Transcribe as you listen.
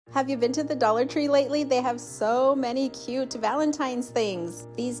Have you been to the Dollar Tree lately? They have so many cute Valentine's things.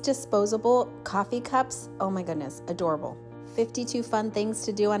 These disposable coffee cups, oh my goodness, adorable. 52 fun things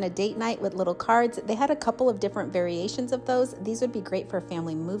to do on a date night with little cards. They had a couple of different variations of those. These would be great for a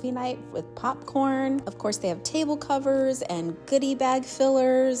family movie night with popcorn. Of course, they have table covers and goodie bag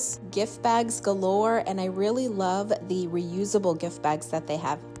fillers, gift bags galore, and I really love the reusable gift bags that they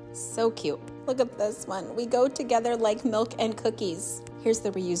have. So cute. Look at this one. We go together like milk and cookies. Here's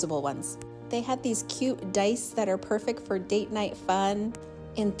the reusable ones. They had these cute dice that are perfect for date night fun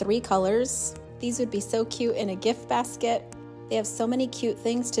in 3 colors. These would be so cute in a gift basket. They have so many cute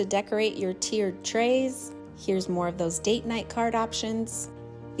things to decorate your tiered trays. Here's more of those date night card options.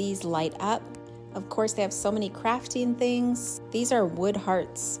 These light up. Of course, they have so many crafting things. These are wood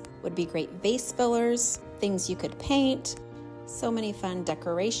hearts. Would be great vase fillers, things you could paint. So many fun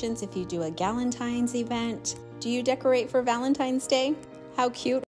decorations if you do a Valentine's event. Do you decorate for Valentine's Day? How cute